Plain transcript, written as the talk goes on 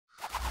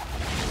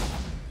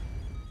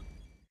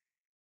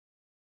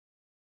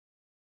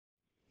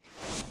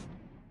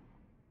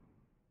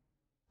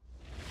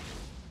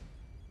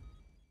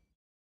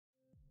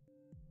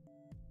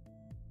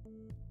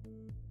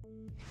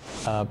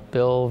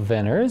Bill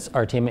Venners,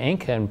 Artima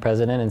Inc., and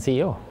President and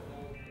CEO.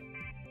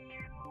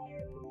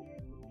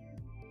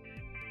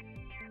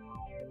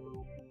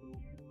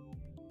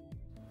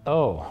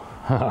 Oh,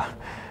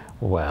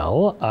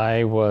 well,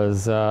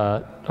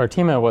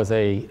 Artima was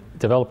a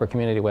developer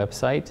community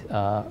website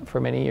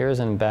for many years,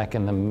 and back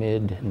in the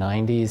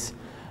mid-90s,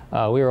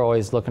 we were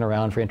always looking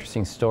around for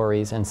interesting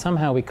stories, and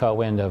somehow we caught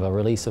wind of a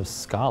release of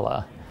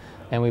Scala,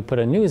 and we put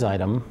a news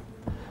item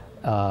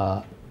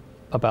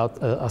about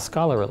a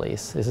Scala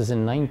release. This is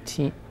in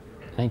can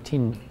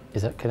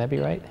that be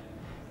right?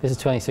 This is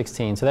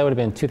 2016, so that would have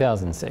been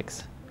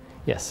 2006.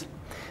 Yes.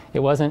 It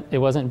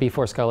wasn't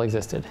before Scala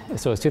existed.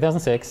 So it was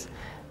 2006,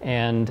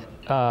 and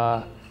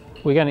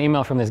we got an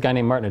email from this guy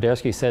named Martin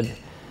Odersky who said,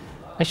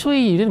 actually,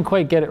 you didn't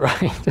quite get it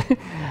right.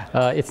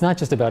 It's not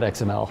just about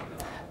XML.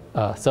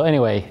 So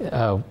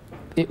anyway,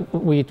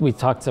 we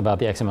talked about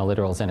the XML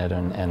literals in it,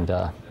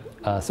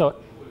 so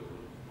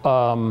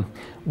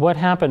what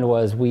happened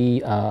was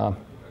we,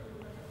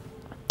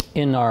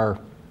 in our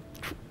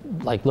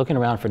looking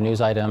around for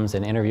news items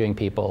and interviewing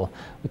people,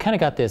 we kind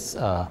of got this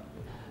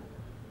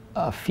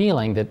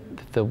feeling that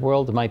the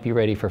world might be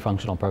ready for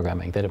functional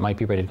programming, that it might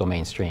be ready to go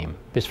mainstream.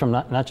 Just from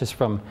not just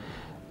from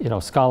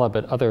Scala,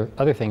 but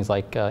other things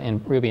like in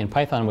Ruby and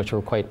Python, which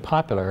were quite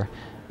popular.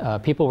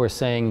 People were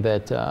saying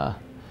that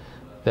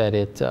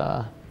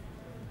the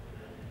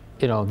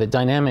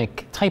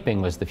dynamic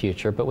typing was the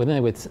future, but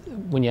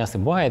when you ask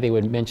them why, they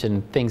would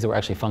mention things that were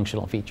actually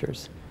functional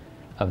features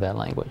of that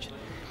language.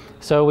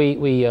 So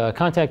we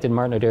contacted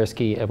Martin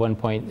Odersky at one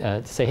point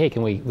to say, hey,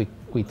 can we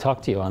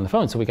talk to you on the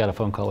phone? So we got a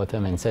phone call with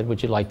him and said,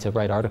 would you like to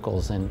write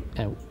articles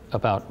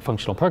about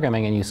functional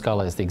programming and use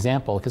Scala as the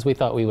example? Because we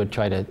thought we would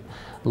try to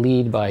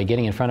lead by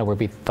getting in front of where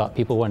we thought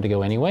people wanted to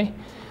go anyway.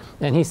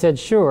 And he said,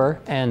 sure.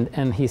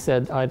 And he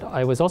said,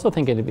 I was also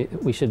thinking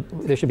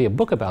there should be a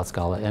book about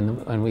Scala.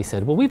 And we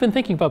said, well, we've been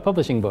thinking about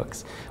publishing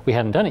books. We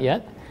hadn't done it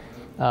yet.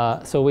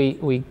 So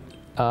we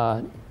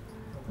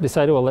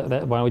decided, well,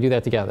 why don't we do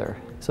that together?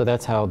 So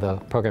that's how the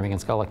Programming in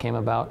Scala came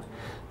about.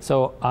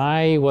 So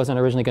I wasn't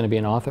originally going to be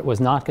an author, was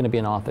not going to be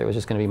an author. It was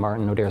just going to be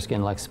Martin Odersky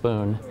and Lex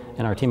Spoon,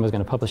 and our team was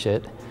going to publish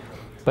it.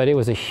 But it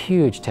was a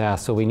huge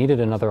task, so we needed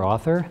another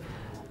author.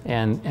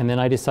 And then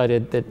I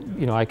decided that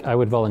I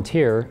would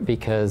volunteer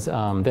because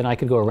then I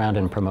could go around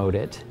and promote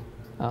it.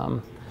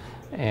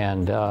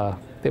 And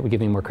it would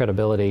give me more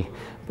credibility.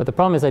 But the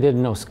problem is I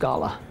didn't know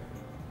Scala,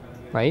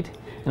 right?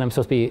 And I'm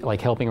supposed to be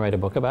helping write a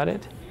book about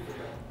it.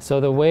 So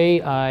the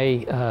way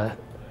I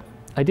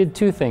did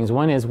two things.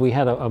 One is we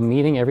had a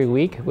meeting every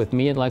week with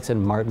me and Lex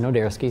and Martin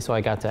Odersky, so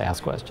I got to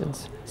ask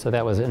questions. So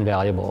that was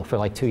invaluable for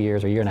like 2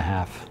 years or a year and a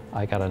half.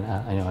 I got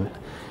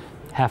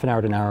half an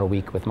hour to an hour a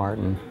week with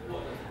Martin.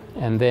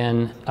 And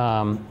then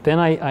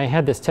I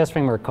had this test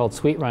framework called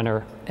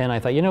SweetRunner, and I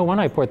thought, why don't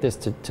I port this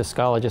to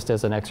Scala just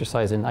as an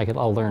exercise, and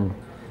I'll learn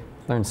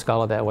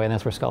Scala that way, and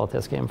that's where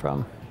ScalaTest came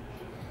from.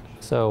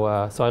 So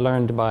I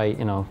learned by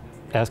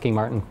asking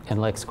Martin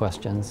and Lex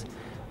questions,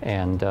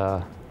 and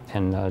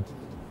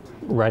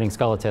writing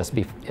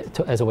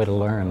ScalaTest as a way to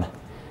learn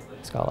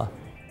Scala.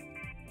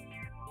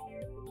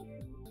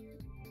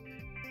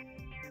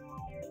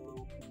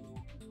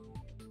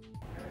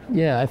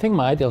 Yeah, I think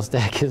my ideal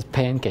stack is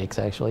pancakes,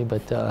 actually,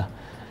 but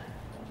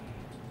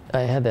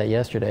I had that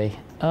yesterday.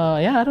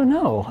 Yeah, I don't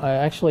know.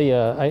 I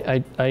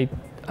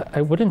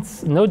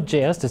wouldn't.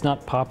 Node.js does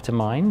not pop to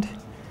mind.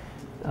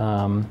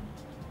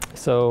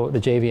 So the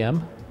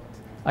JVM.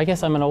 I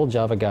guess I'm an old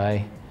Java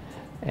guy,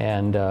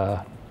 and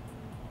yeah,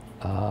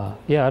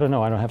 I don't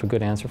know. I don't have a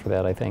good answer for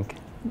that. I think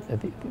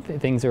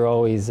things are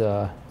always.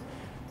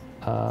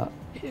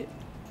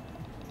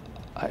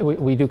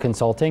 We do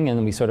consulting,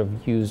 and we sort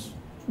of use.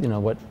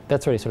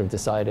 That's already sort of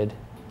decided,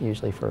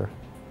 usually for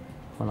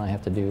when I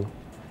have to do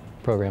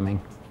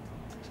programming.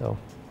 So.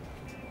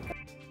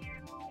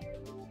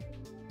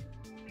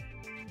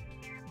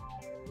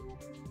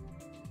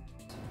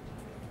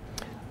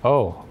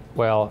 Oh,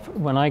 well,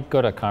 when I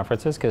go to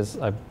conferences, because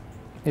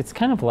it's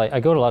kind of like, I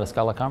go to a lot of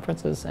Scala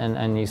conferences,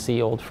 and you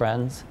see old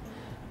friends.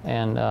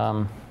 And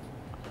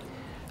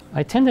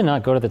I tend to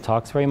not go to the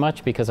talks very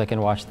much because I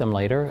can watch them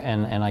later,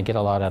 and I get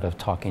a lot out of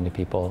talking to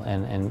people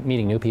and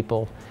meeting new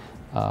people.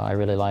 I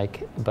really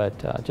like,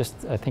 but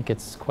I think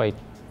it's quite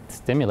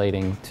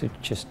stimulating to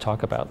just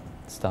talk about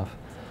stuff.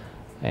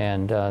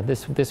 And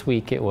this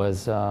week it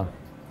was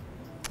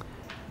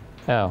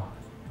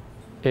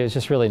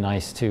just really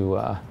nice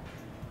to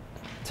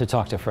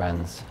talk to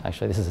friends.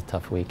 Actually, this is a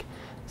tough week,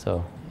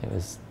 so it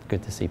was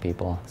good to see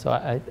people. So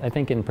I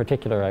think in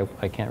particular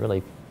I can't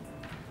really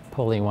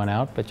pull anyone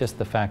out, but just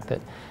the fact that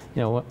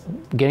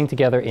getting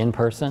together in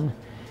person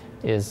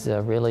is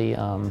really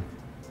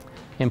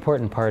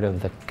important part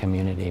of the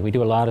community. We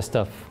do a lot of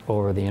stuff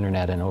over the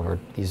internet and over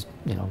these,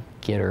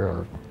 Gitter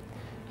or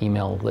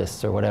email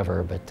lists or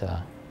whatever, but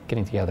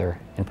getting together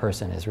in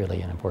person is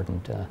really an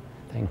important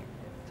thing.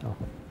 So.